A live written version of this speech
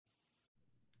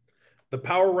The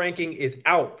power ranking is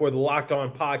out for the Locked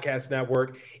On Podcast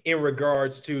Network in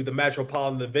regards to the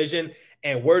Metropolitan Division.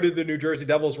 And where do the New Jersey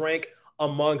Devils rank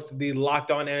amongst the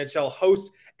Locked On NHL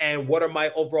hosts? And what are my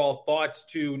overall thoughts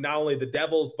to not only the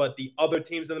Devils, but the other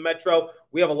teams in the Metro?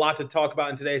 We have a lot to talk about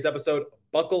in today's episode.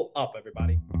 Buckle up,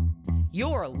 everybody.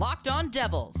 You're Locked On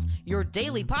Devils, your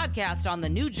daily podcast on the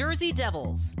New Jersey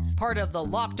Devils. Part of the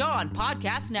Locked On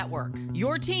Podcast Network,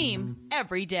 your team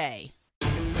every day.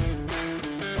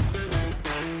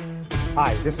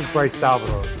 Hi, this is Bryce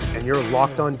Salvador, and you're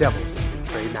Locked On Devils with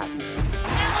Trey Matthews.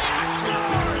 Elliott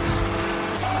scores!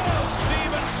 Oh,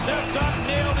 Stevens stepped up,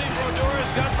 nailed it.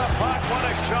 Brodor's got the puck. What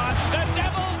a shot. The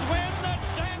Devils win the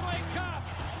Stanley Cup.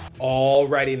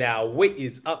 Alrighty now, what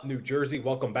is up, New Jersey?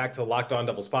 Welcome back to the Locked On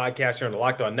Devils podcast here on the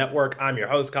Locked On Network. I'm your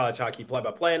host, college hockey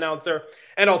play-by-play announcer,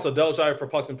 and also Devils writer for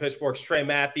Pucks and Pitchforks, Trey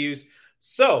Matthews.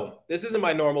 So, this isn't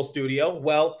my normal studio.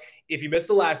 Well, if you missed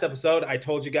the last episode, I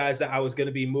told you guys that I was going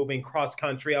to be moving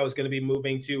cross-country. I was going to be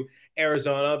moving to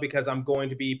Arizona because I'm going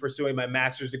to be pursuing my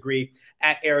master's degree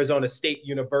at Arizona State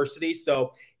University.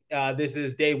 So, this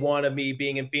is day one of me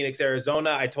being in Phoenix,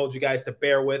 Arizona. I told you guys to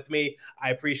bear with me. I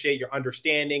appreciate your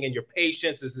understanding and your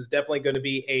patience. This is definitely going to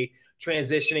be a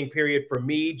transitioning period for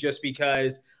me just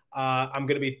because I'm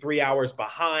going to be 3 hours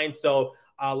behind. So,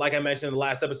 like I mentioned in the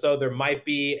last episode, there might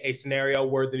be a scenario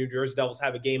where the New Jersey Devils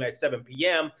have a game at 7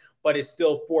 p.m., but it's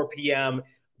still 4 p.m.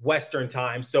 Western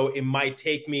time. So it might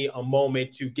take me a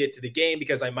moment to get to the game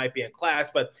because I might be in class.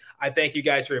 But I thank you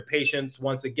guys for your patience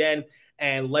once again.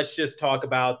 And let's just talk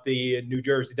about the New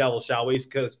Jersey Devils, shall we?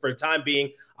 Because for the time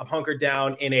being, I'm hunkered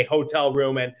down in a hotel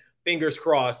room and fingers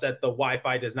crossed that the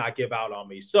Wi-Fi does not give out on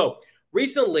me. So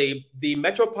recently, the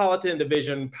Metropolitan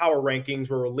Division power rankings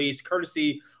were released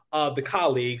courtesy of the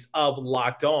colleagues of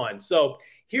Locked On. So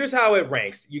here's how it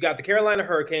ranks. You got the Carolina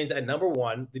Hurricanes at number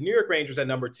 1, the New York Rangers at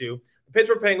number 2, the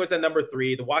Pittsburgh Penguins at number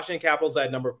 3, the Washington Capitals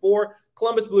at number 4,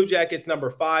 Columbus Blue Jackets number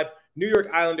 5, New York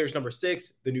Islanders number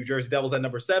 6, the New Jersey Devils at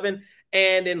number 7,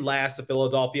 and in last, the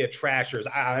Philadelphia Trashers.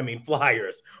 I mean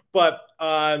Flyers. But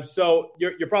so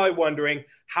you're probably wondering,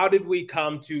 how did we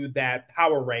come to that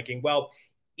power ranking? Well,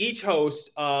 each host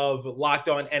of Locked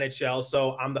On NHL,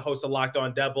 so I'm the host of Locked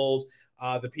On Devils,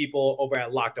 the people over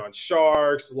at Locked On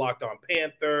Sharks, Locked On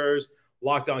Panthers,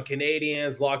 Locked On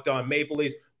Canadians, Locked On Maple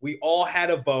Leafs, we all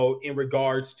had a vote in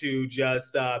regards to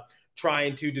just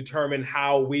trying to determine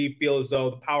how we feel as though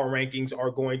the power rankings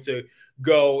are going to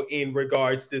go in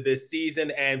regards to this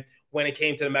season. And when it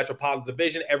came to the Metropolitan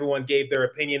Division, everyone gave their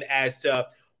opinion as to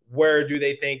where do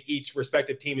they think each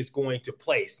respective team is going to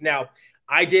place. Now,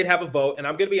 I did have a vote, and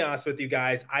I'm going to be honest with you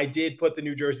guys. I did put the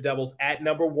New Jersey Devils at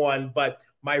number 1, but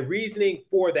my reasoning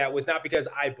for that was not because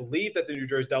I believe that the New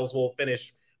Jersey Devils will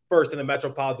finish first in the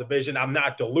Metropolitan Division. I'm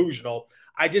not delusional.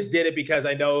 I just did it because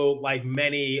I know, like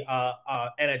many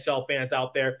NHL fans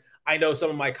out there, I know some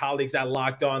of my colleagues at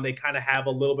Locked On, they kind of have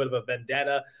a little bit of a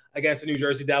vendetta against the New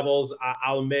Jersey Devils.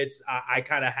 I'll admit I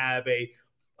kind of have a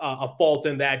fault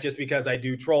in that just because I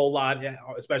do troll a lot,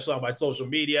 especially on my social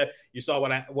media. You saw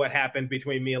what happened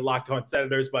between me and Locked On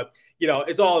Senators, but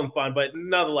it's all in fun. But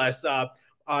nonetheless,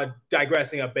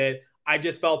 digressing a bit, I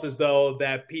just felt as though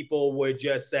that people would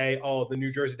just say, oh, the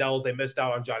New Jersey Devils, they missed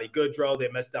out on Johnny Gaudreau, they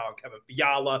missed out on Kevin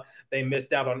Fiala, they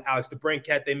missed out on Alex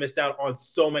DeBrincat, they missed out on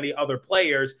so many other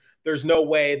players. There's no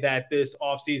way that this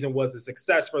offseason was a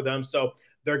success for them, so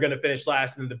they're going to finish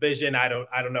last in the division. I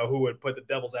don't know who would put the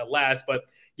Devils at last, but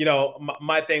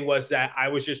my thing was that I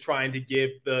was just trying to give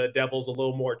the Devils a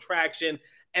little more traction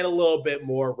and a little bit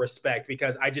more respect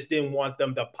because I just didn't want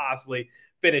them to possibly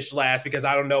finish last because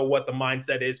I don't know what the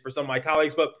mindset is for some of my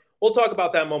colleagues, but we'll talk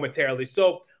about that momentarily.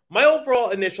 So my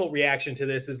overall initial reaction to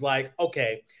this is like,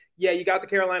 okay, yeah, you got the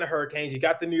Carolina Hurricanes, you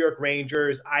got the New York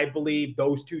Rangers. I believe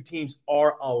those two teams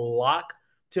are a lock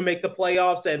to make the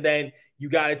playoffs. And then you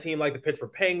got a team like the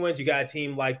Pittsburgh Penguins, you got a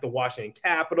team like the Washington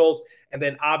Capitals, and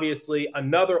then obviously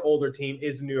another older team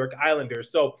is the New York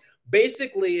Islanders. So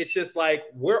basically, it's just like,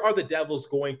 where are the Devils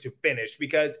going to finish?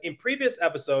 Because in previous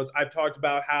episodes, I've talked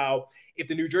about how if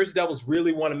the New Jersey Devils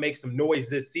really want to make some noise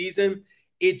this season,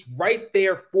 it's right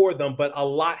there for them, but a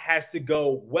lot has to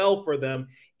go well for them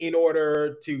in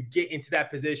order to get into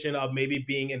that position of maybe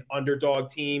being an underdog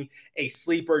team, a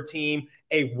sleeper team,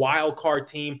 a wild card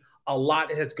team. A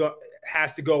lot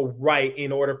has to go right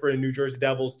in order for the New Jersey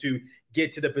Devils to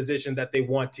get to the position that they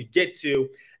want to get to.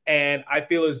 And I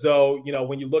feel as though,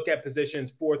 when you look at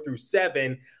positions 4 through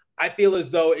 7, I feel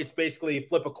as though it's basically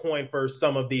flip a coin for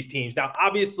some of these teams. Now,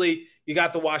 obviously, you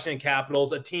got the Washington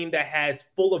Capitals, a team that has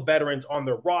full of veterans on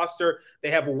their roster. They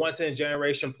have a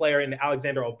once-in-a-generation player in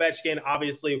Alexander Ovechkin,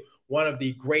 obviously one of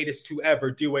the greatest to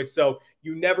ever do it. So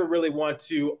you never really want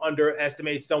to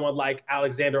underestimate someone like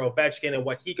Alexander Ovechkin and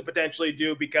what he could potentially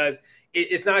do, because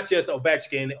it's not just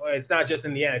Ovechkin. It's not just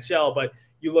in the NHL, but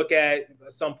you look at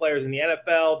some players in the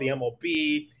NFL, the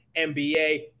MLB,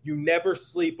 NBA, you never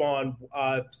sleep on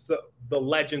the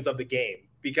legends of the game,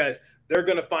 because they're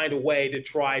going to find a way to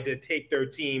try to take their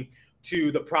team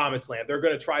to the promised land. They're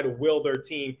going to try to will their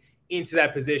team into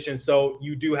that position. So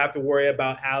you do have to worry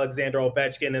about Alexander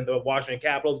Ovechkin and the Washington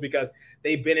Capitals, because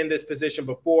they've been in this position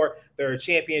before. They're a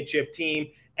championship team,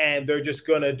 and they're just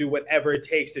going to do whatever it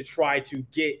takes to try to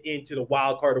get into the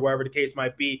wild card or wherever the case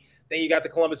might be. Then you got the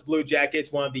Columbus Blue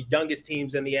Jackets, one of the youngest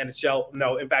teams in the NHL.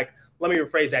 No, in fact, let me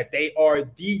rephrase that. They are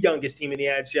the youngest team in the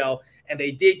NHL, and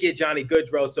they did get Johnny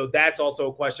Gaudreau, so that's also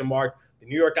a question mark. The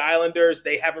New York Islanders,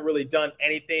 they haven't really done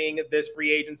anything this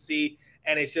free agency,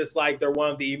 and it's just like they're one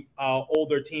of the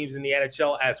older teams in the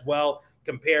NHL as well,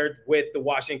 compared with the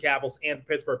Washington Capitals and the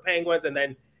Pittsburgh Penguins, and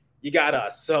then you got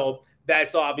us. So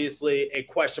that's obviously a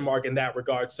question mark in that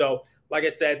regard. So like I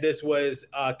said, this was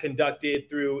conducted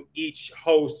through each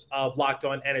host of Locked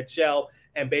On NHL,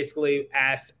 and basically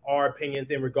asked our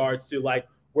opinions in regards to, like,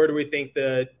 where do we think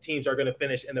the teams are going to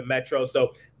finish in the Metro.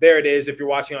 So there it is. If you're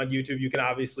watching on YouTube, you can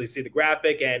obviously see the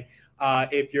graphic. And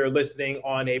if you're listening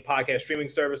on a podcast streaming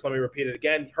service, let me repeat it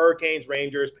again: Hurricanes,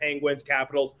 Rangers, Penguins,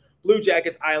 Capitals, Blue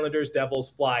Jackets, Islanders,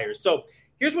 Devils, Flyers. So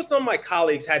here's what some of my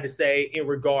colleagues had to say in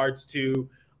regards to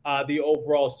the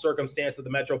overall circumstance of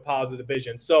the Metropolitan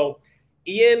Division. So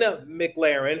Ian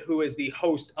McLaren, who is the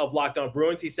host of Locked On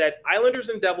Bruins, he said, Islanders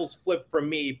and Devils flip for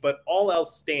me, but all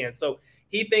else stands. So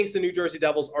he thinks the New Jersey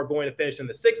Devils are going to finish in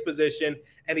the 6th position,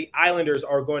 and the Islanders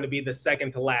are going to be the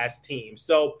second to last team.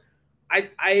 So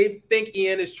I think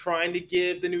Ian is trying to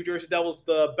give the New Jersey Devils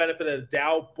the benefit of the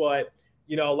doubt. But,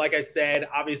 you know, like I said,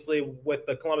 obviously with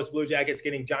the Columbus Blue Jackets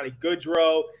getting Johnny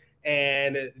Gaudreau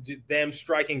and them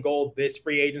striking gold this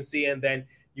free agency, and then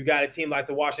you got a team like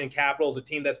the Washington Capitals, a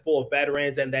team that's full of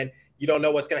veterans, and then you don't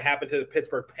know what's going to happen to the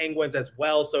Pittsburgh Penguins as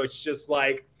well. So it's just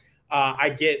like I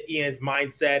get Ian's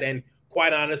mindset. And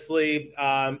quite honestly,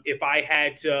 if I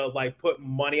had to like put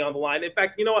money on the line, in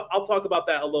fact, you know what? I'll talk about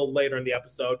that a little later in the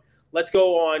episode. Let's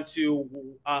go on to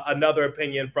another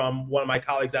opinion from one of my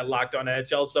colleagues at Locked On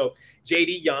NHL. So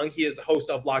JD Young, he is the host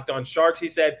of Locked On Sharks. He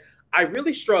said, I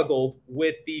really struggled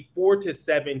with the 4 to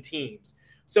 7 teams.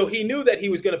 So he knew that he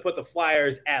was going to put the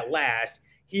Flyers at last.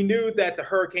 He knew that the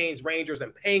Hurricanes, Rangers,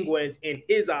 and Penguins, in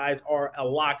his eyes, are a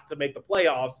lock to make the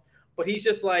playoffs. But he's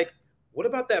just like, what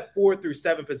about that 4 through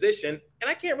 7 position? And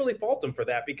I can't really fault him for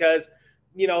that, because,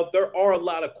 you know, there are a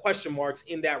lot of question marks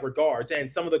in that regards.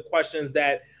 And some of the questions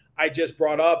that I just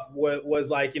brought up was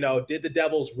like, you know, did the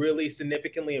Devils really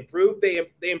significantly improve? They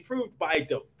improved by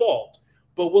default,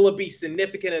 but will it be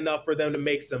significant enough for them to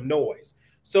make some noise?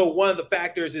 So one of the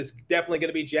factors is definitely going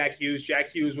to be Jack Hughes. Jack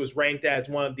Hughes was ranked as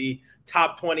one of the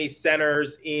top 20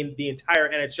 centers in the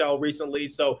entire NHL recently.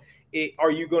 So are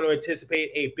you going to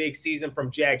anticipate a big season from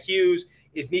Jack Hughes?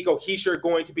 Is Nico Hischier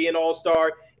going to be an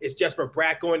all-star? Is Jesper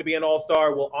Bratt going to be an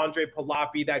all-star? Will Andre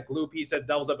Palat be that glue piece that the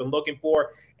Devils have been looking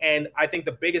for? And I think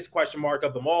the biggest question mark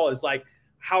of them all is, like,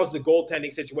 how's the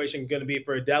goaltending situation going to be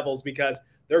for the Devils? Because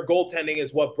their goaltending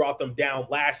is what brought them down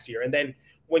last year. And then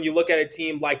when you look at a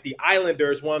team like the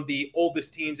Islanders, one of the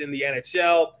oldest teams in the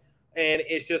NHL, and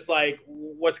it's just like,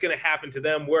 what's going to happen to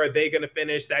them? Where are they going to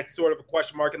finish? That's sort of a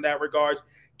question mark in that regards.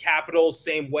 Capitals,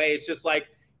 same way. It's just like,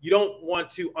 you don't want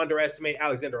to underestimate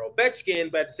Alexander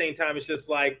Ovechkin, but at the same time, it's just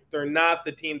like they're not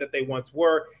the team that they once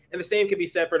were. And the same can be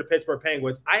said for the Pittsburgh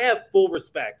Penguins. I have full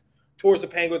respect towards the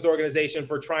Penguins organization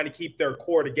for trying to keep their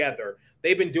core together.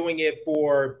 They've been doing it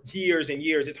for years and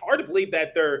years. It's hard to believe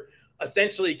that they're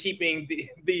essentially keeping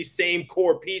the same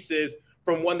core pieces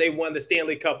from when they won the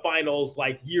Stanley Cup Finals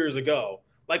like years ago,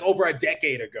 like over a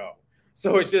decade ago.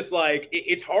 So it's just like,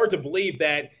 it's hard to believe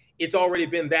that it's already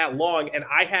been that long. And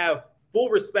I have full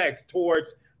respect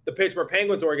towards the Pittsburgh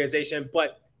Penguins organization,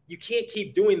 but you can't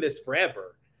keep doing this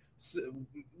forever. So,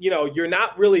 you know, you're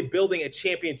not really building a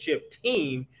championship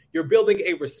team. You're building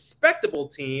a respectable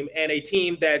team, and a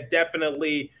team that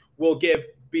definitely will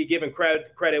be given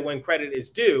credit when credit is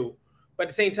due. But at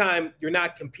the same time, you're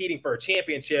not competing for a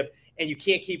championship, and you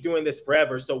can't keep doing this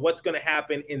forever. So what's going to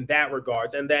happen in that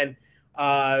regards? And then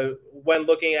when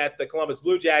looking at the Columbus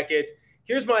Blue Jackets,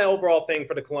 here's my overall thing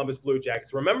for the Columbus Blue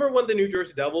Jackets. Remember when the New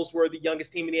Jersey Devils were the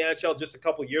youngest team in the NHL just a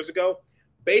couple of years ago?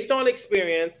 Based on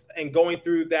experience and going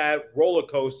through that roller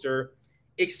coaster,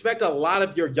 expect a lot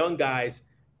of your young guys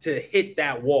to hit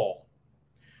that wall.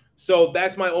 So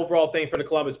that's my overall thing for the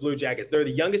Columbus Blue Jackets. They're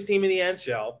the youngest team in the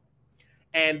NHL,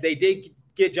 and they did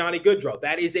get Johnny Gaudreau.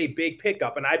 That is a big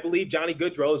pickup, and I believe Johnny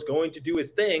Gaudreau is going to do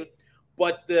his thing,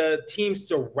 but the team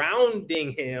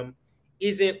surrounding him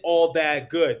isn't all that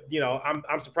good.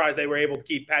 I'm surprised they were able to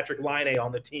keep Patrick Laine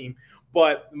on the team,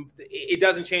 but it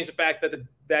doesn't change the fact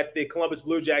that the Columbus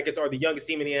Blue Jackets are the youngest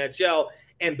team in the NHL,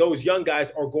 and those young guys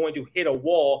are going to hit a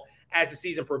wall as the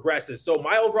season progresses. So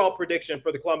my overall prediction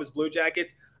for the Columbus Blue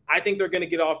Jackets, I think they're going to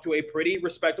get off to a pretty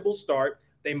respectable start.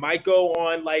 They might go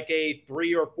on like a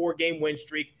 3 or 4 game win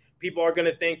streak. People are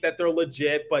going to think that they're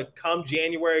legit, but come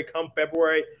January, come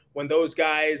February, when those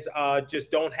guys just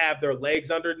don't have their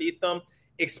legs underneath them,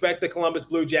 expect the Columbus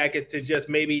Blue Jackets to just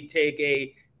maybe take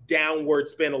a downward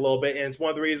spin a little bit. And it's one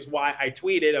of the reasons why I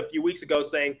tweeted a few weeks ago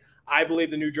saying I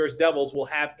believe the New Jersey Devils will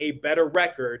have a better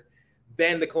record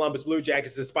than the Columbus Blue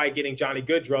Jackets despite getting Johnny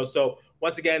Gaudreau. So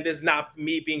once again, this is not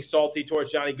me being salty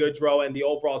towards Johnny Gaudreau and the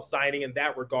overall signing in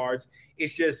that regards.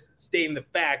 It's just stating the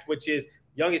fact, which is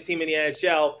youngest team in the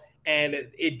NHL, and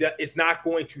it's not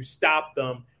going to stop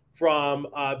them from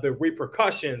the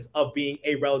repercussions of being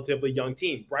a relatively young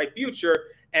team. Bright future,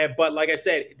 but like I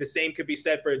said, the same could be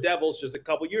said for the Devils just a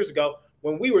couple years ago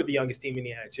when we were the youngest team in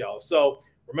the NHL. So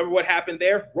remember what happened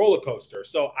there? Roller coaster.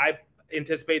 So I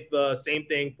anticipate the same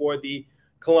thing for the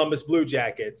Columbus Blue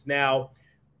Jackets. Now,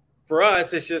 for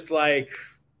us, it's just like,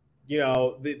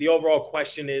 the overall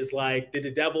question is like, did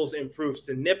the Devils improve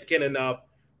significant enough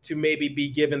to maybe be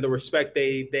given the respect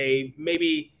they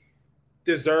maybe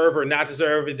deserve or not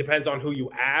deserve? It depends on who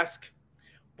you ask.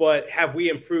 But have we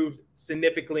improved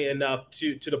significantly enough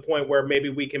to the point where maybe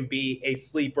we can be a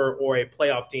sleeper or a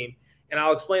playoff team? And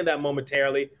I'll explain that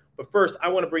momentarily. But first, I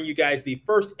want to bring you guys the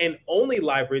first and only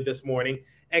live read this morning,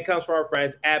 and it comes from our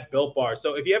friends at Built Bar.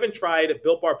 So if you haven't tried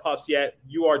Built Bar Puffs yet,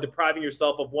 you are depriving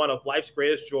yourself of one of life's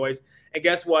greatest joys. And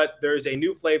guess what? There's a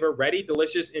new flavor, ready,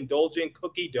 delicious, indulgent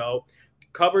cookie dough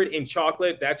covered in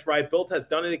chocolate. That's right. Built has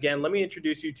done it again. Let me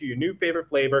introduce you to your new favorite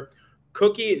flavor.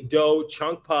 Cookie dough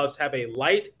chunk puffs have a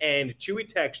light and chewy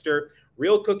texture,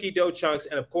 real cookie dough chunks,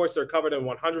 and of course, they're covered in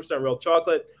 100% real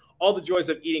chocolate. All the joys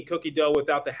of eating cookie dough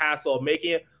without the hassle of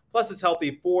making it. Plus, it's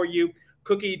healthy for you.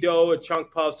 Cookie dough chunk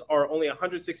puffs are only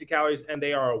 160 calories, and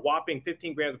they are a whopping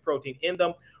 15 grams of protein in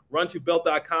them. Run to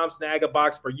Built.com, snag a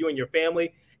box for you and your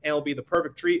family, and it'll be the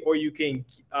perfect treat. Or you can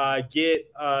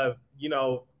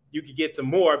you could get some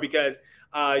more because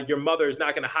your mother is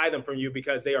not going to hide them from you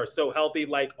because they are so healthy.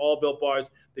 Like all Built Bars,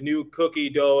 the new cookie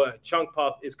dough chunk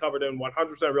puff is covered in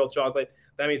 100% real chocolate.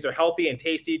 That means they're healthy and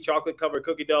tasty, chocolate-covered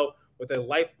cookie dough with a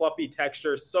light, fluffy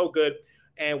texture. So good.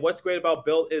 And what's great about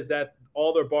Built is that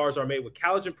all their bars are made with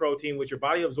collagen protein, which your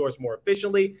body absorbs more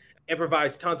efficiently and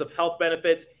provides tons of health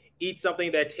benefits. Eat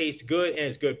something that tastes good and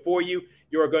is good for you.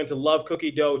 You are going to love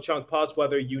cookie dough chunk puffs,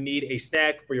 whether you need a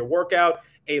snack for your workout,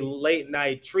 a late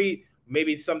night treat,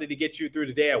 maybe something to get you through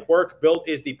the day at work. Built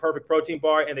is the perfect protein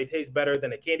bar, and they taste better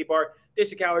than a candy bar.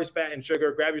 Dish of calories, fat, and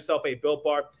sugar. Grab yourself a Built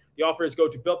bar. The offer is go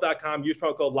to Built.com, use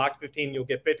promo code LOCKED15, and you'll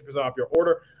get 50% off your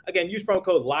order. Again, use promo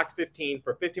code LOCKED15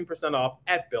 for 15% off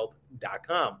at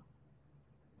Built.com.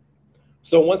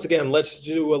 So once again, let's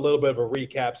do a little bit of a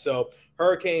recap. So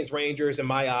Hurricanes, Rangers, in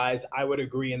my eyes, I would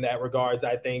agree in that regards.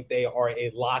 I think they are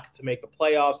a lock to make the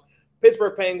playoffs.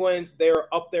 Pittsburgh Penguins,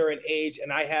 they're up there in age,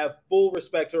 and I have full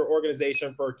respect to their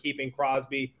organization for keeping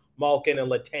Crosby, Malkin, and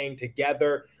Letang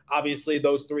together. Obviously,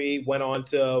 those three went on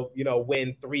to,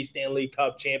 win 3 Stanley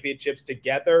Cup championships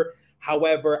together.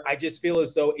 However, I just feel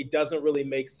as though it doesn't really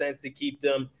make sense to keep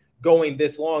them going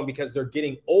this long because they're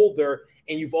getting older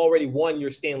and you've already won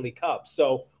your Stanley Cup.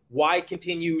 So why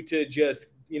continue to just,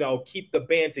 keep the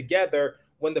band together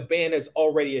when the band has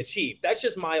already achieved? That's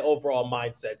just my overall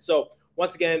mindset. So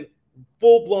once again,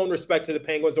 full-blown respect to the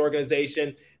Penguins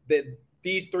organization. That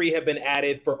these three have been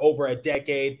added for over a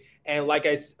decade. And like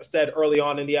I said early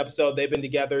on in the episode, they've been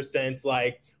together since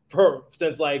they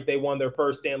won their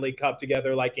first Stanley Cup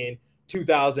together, like in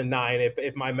 2009,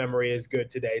 if my memory is good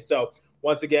today. So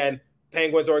once again,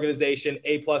 Penguins organization,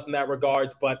 A+ in that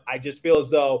regards, but I just feel as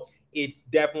though it's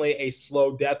definitely a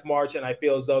slow death march. And I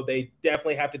feel as though they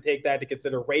definitely have to take that into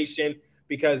consideration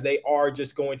because they are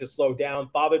just going to slow down.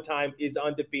 Father Time is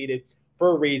undefeated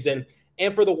for a reason.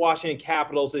 And for the Washington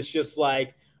Capitals, it's just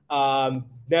like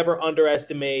never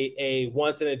underestimate a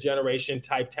once-in-a-generation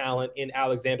type talent in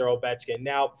Alexander Ovechkin.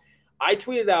 Now, I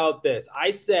tweeted out this.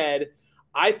 I said,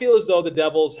 I feel as though the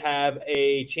Devils have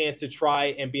a chance to try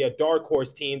and be a dark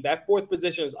horse team. That 4th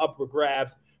position is up for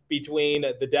grabs between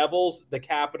the Devils, the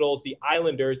Capitals, the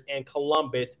Islanders, and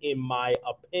Columbus, in my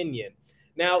opinion.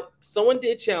 Now, someone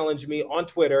did challenge me on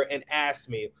Twitter and asked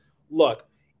me, look,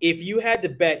 if you had to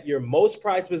bet your most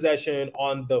prized possession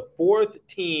on the fourth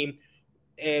team,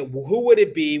 and who would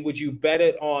it be? Would you bet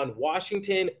it on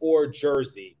Washington or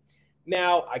Jersey?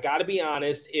 Now, I got to be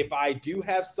honest, if I do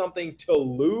have something to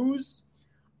lose,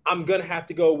 I'm going to have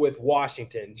to go with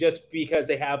Washington just because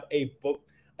they have a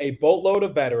boatload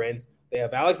of veterans. They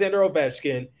have Alexander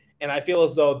Ovechkin, and I feel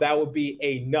as though that would be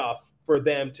enough for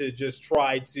them to just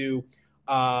try to,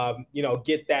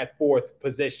 get that fourth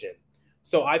position.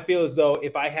 So I feel as though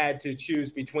if I had to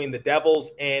choose between the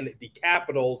Devils and the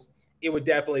Capitals, it would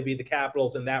definitely be the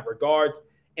Capitals in that regards.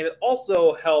 And it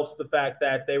also helps the fact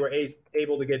that they were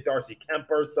able to get Darcy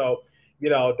Kuemper. So,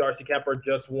 Darcy Kuemper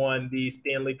just won the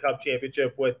Stanley Cup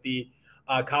championship with the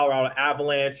Colorado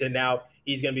Avalanche, and now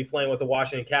he's going to be playing with the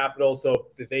Washington Capitals. So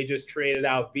they just traded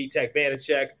out Vitek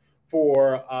Vanacek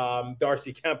for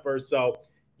Darcy Kuemper. So,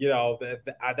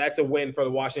 that's a win for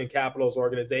the Washington Capitals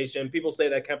organization. People say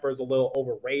that Kuemper is a little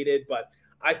overrated, but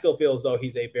I still feel as though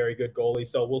he's a very good goalie.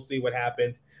 So we'll see what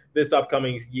happens this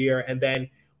upcoming year. And then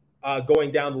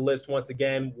going down the list once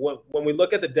again, when we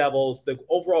look at the Devils, the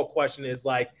overall question is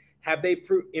have they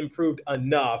improved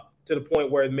enough to the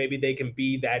point where maybe they can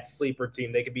be that sleeper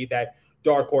team? They could be that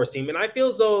dark horse team. And I feel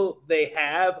as though they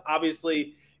have.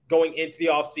 Obviously, going into the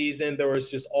offseason, there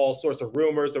was just all sorts of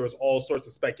rumors. There was all sorts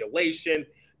of speculation.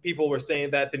 People were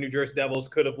saying that the New Jersey Devils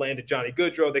could have landed Johnny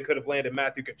Gaudreau. They could have landed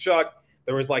Matthew Tkachuk.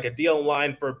 There was a deal in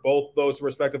line for both those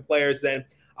respective players. Then,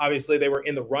 obviously, they were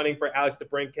in the running for Alex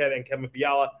DeBrincat and Kevin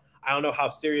Fiala. I don't know how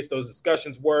serious those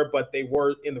discussions were, but they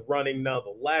were in the running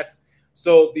nonetheless.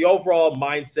 So the overall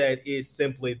mindset is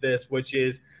simply this, which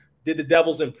is, did the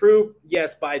Devils improve?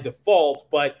 Yes, by default,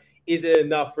 but is it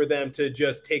enough for them to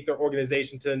just take their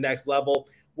organization to the next level?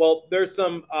 Well, there's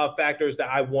some factors that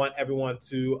I want everyone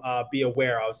to be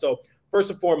aware of. So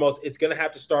first and foremost, it's going to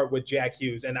have to start with Jack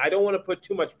Hughes. And I don't want to put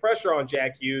too much pressure on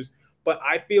Jack Hughes, but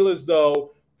I feel as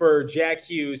though for Jack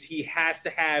Hughes, he has to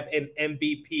have an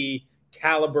MVP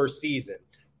caliber season.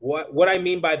 What I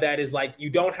mean by that is you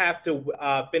don't have to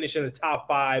finish in the top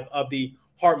 5 of the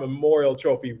Hart Memorial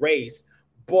Trophy race,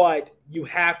 but you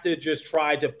have to just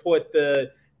try to put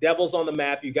the Devils on the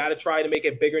map. You got to try to make a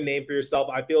bigger name for yourself.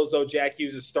 I feel as though Jack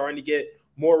Hughes is starting to get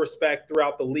more respect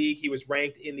throughout the league. He was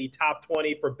ranked in the top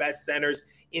 20 for best centers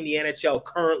in the NHL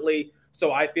currently.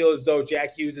 So I feel as though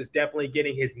Jack Hughes is definitely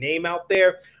getting his name out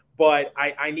there. But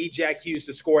I need Jack Hughes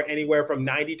to score anywhere from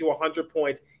 90 to 100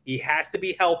 points. He has to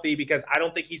be healthy because I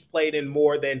don't think he's played in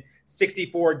more than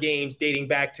 64 games dating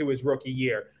back to his rookie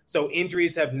year. So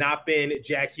injuries have not been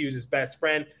Jack Hughes' best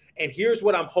friend. And here's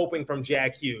what I'm hoping from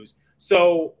Jack Hughes.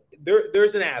 So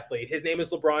there's an athlete. His name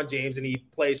is LeBron James, and he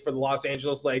plays for the Los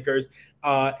Angeles Lakers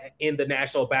in the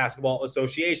National Basketball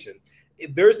Association.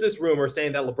 There's this rumor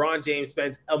saying that LeBron James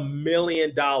spends $1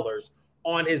 million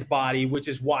on his body, which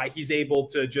is why he's able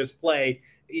to just play,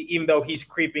 even though he's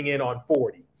creeping in on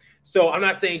 40. So I'm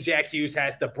not saying Jack Hughes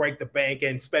has to break the bank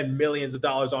and spend millions of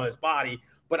dollars on his body,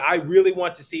 but I really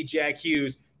want to see Jack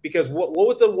Hughes because what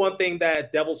was the one thing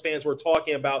that Devils fans were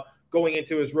talking about going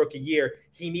into his rookie year?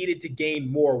 He needed to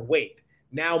gain more weight.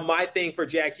 Now, my thing for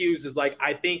Jack Hughes is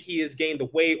I think he has gained the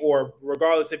weight, or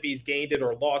regardless if he's gained it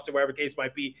or lost it, whatever case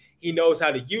might be, he knows how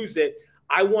to use it.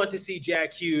 I want to see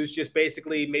Jack Hughes just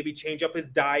basically maybe change up his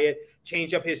diet,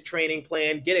 change up his training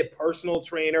plan, get a personal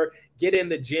trainer, get in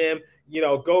the gym,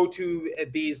 go to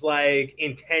these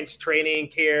intense training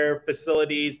care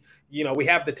facilities. We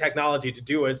have the technology to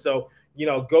do it. So,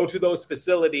 go to those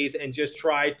facilities and just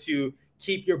try to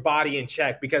keep your body in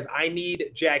check because I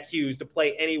need Jack Hughes to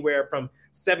play anywhere from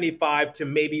 75 to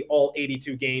maybe all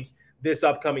 82 games this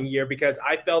upcoming year because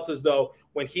I felt as though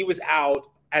when he was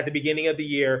out at the beginning of the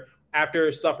year,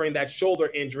 after suffering that shoulder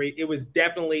injury, it was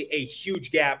definitely a huge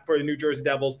gap for the New Jersey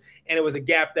Devils, and it was a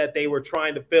gap that they were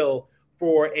trying to fill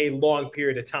for a long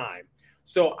period of time.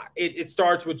 So it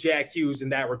starts with Jack Hughes in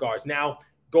that regards. Now,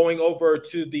 going over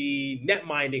to the net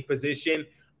minding position,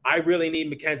 I really need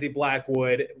Mackenzie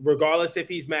Blackwood. Regardless if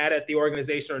he's mad at the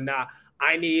organization or not,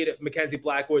 I need Mackenzie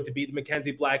Blackwood to be the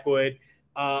Mackenzie Blackwood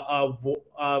of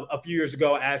a few years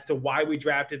ago as to why we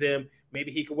drafted him.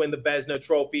 Maybe he could win the Vezina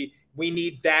Trophy. We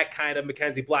need that kind of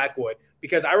Mackenzie Blackwood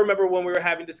because I remember when we were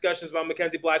having discussions about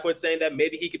Mackenzie Blackwood saying that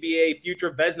maybe he could be a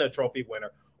future Vezina Trophy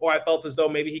winner, or I felt as though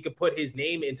maybe he could put his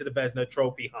name into the Vezina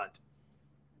Trophy hunt.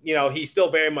 He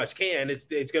still very much can. It's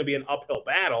going to be an uphill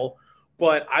battle,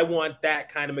 but I want that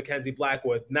kind of Mackenzie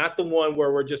Blackwood, not the one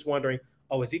where we're just wondering,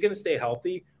 oh, is he going to stay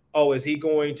healthy? Oh, is he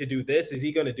going to do this? Is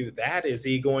he going to do that? Is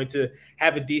he going to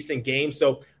have a decent game?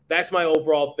 So that's my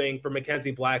overall thing for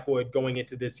Mackenzie Blackwood going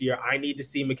into this year. I need to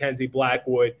see Mackenzie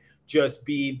Blackwood just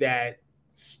be that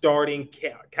starting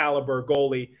caliber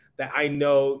goalie that I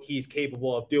know he's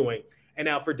capable of doing. And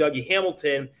now for Dougie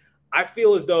Hamilton, I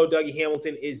feel as though Dougie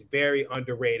Hamilton is very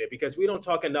underrated because we don't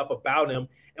talk enough about him,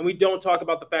 and we don't talk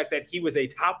about the fact that he was a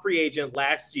top free agent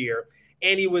last year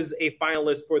and he was a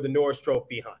finalist for the Norris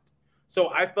Trophy hunt. So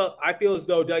I feel as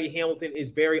though Dougie Hamilton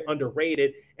is very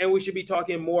underrated, and we should be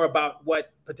talking more about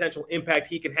what potential impact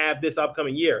he can have this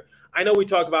upcoming year. I know we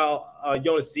talk about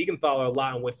Jonas Siegenthaler a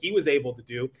lot and what he was able to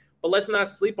do, but let's not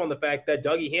sleep on the fact that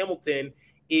Dougie Hamilton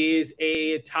is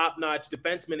a top-notch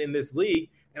defenseman in this league,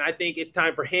 and I think it's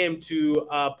time for him to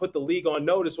put the league on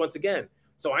notice once again.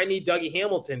 So I need Dougie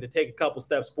Hamilton to take a couple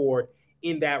steps forward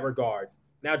in that regards.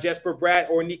 Now, Jesper Bratt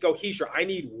or Nico Hischier, I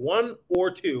need one or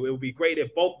two. It would be great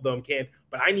if both of them can,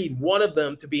 but I need one of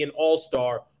them to be an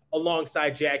all-star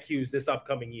alongside Jack Hughes this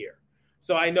upcoming year.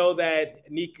 So I know that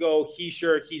Nico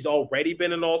Hischier, he's already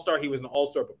been an all-star. He was an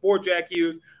all-star before Jack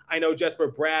Hughes. I know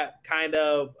Jesper Bratt kind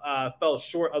of fell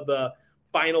short of the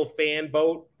final fan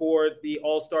vote for the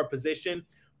all-star position,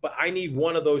 but I need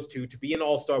one of those two to be an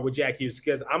all-star with Jack Hughes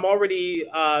because I already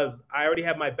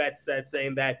have my bet set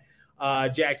saying that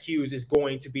Jack Hughes is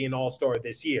going to be an all-star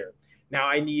this year. Now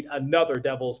I need another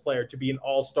Devils player to be an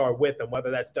all-star with him,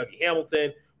 whether that's Dougie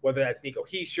Hamilton, whether that's Nico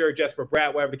Hischier, Jesper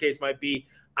Bratt, whatever the case might be.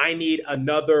 I need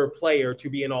another player to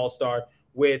be an all-star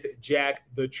with Jack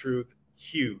the Truth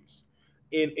Hughes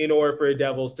in order for the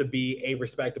Devils to be a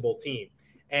respectable team.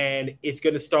 And it's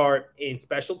going to start in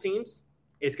special teams.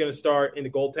 It's going to start in the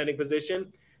goaltending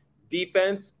position.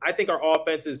 Defense, I think our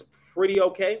offense is pretty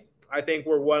okay. I think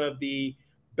we're one of the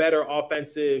better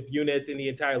offensive units in the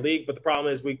entire league, but the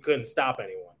problem is we couldn't stop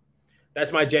anyone.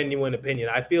 That's my genuine opinion.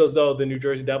 I feel as though the New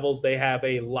Jersey Devils, they have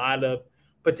a lot of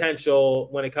potential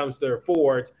when it comes to their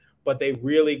forwards, but they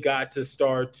really got to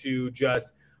start to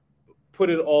just put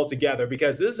it all together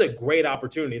because this is a great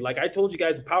opportunity. Like I told you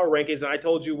guys the power rankings, and I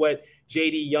told you what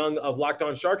JD Young of Locked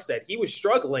On Sharks said. He was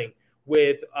struggling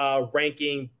with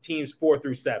ranking teams 4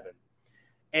 through 7.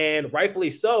 And rightfully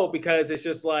so, because it's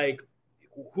just like,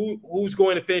 who's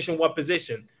going to finish in what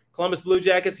position? Columbus Blue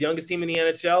Jackets, youngest team in the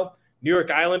NHL. New York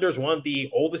Islanders, one of the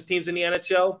oldest teams in the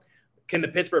NHL. Can the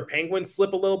Pittsburgh Penguins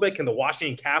slip a little bit? Can the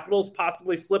Washington Capitals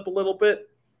possibly slip a little bit?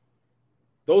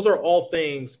 Those are all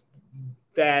things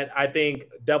that I think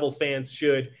Devils fans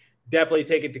should definitely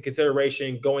take into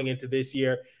consideration going into this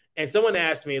year. And someone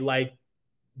asked me, like,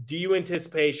 do you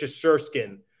anticipate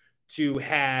Shesterkin to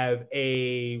have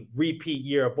a repeat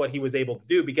year of what he was able to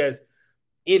do? Because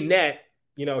in net,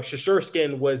 you know,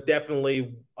 Shesterkin was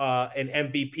definitely an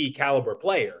MVP caliber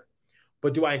player.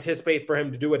 But do I anticipate for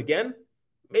him to do it again?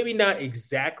 Maybe not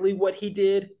exactly what he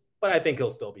did, but I think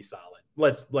he'll still be solid.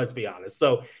 Let's be honest.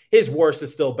 So his worst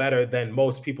is still better than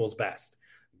most people's best,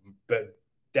 but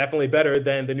definitely better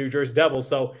than the New Jersey Devils.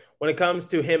 So when it comes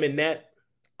to him in net,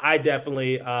 I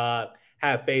definitely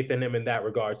have faith in him in that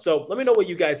regard. So let me know what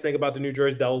you guys think about the New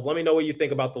Jersey Devils. Let me know what you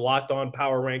think about the Locked On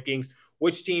Power Rankings.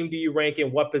 Which team do you rank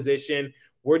in what position?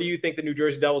 Where do you think the New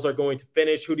Jersey Devils are going to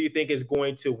finish? Who do you think is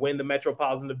going to win the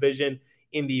Metropolitan Division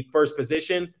in the first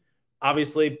position?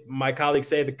 Obviously, my colleagues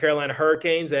say the Carolina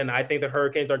Hurricanes, and I think the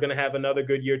Hurricanes are going to have another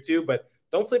good year too, but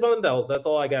don't sleep on the Devils. That's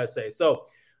all I got to say. So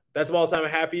that's all the time I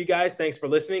have for you guys. Thanks for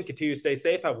listening. Continue to stay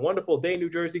safe. Have a wonderful day, New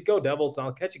Jersey. Go Devils. And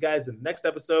I'll catch you guys in the next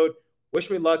episode. Wish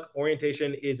me luck.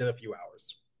 Orientation is in a few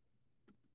hours.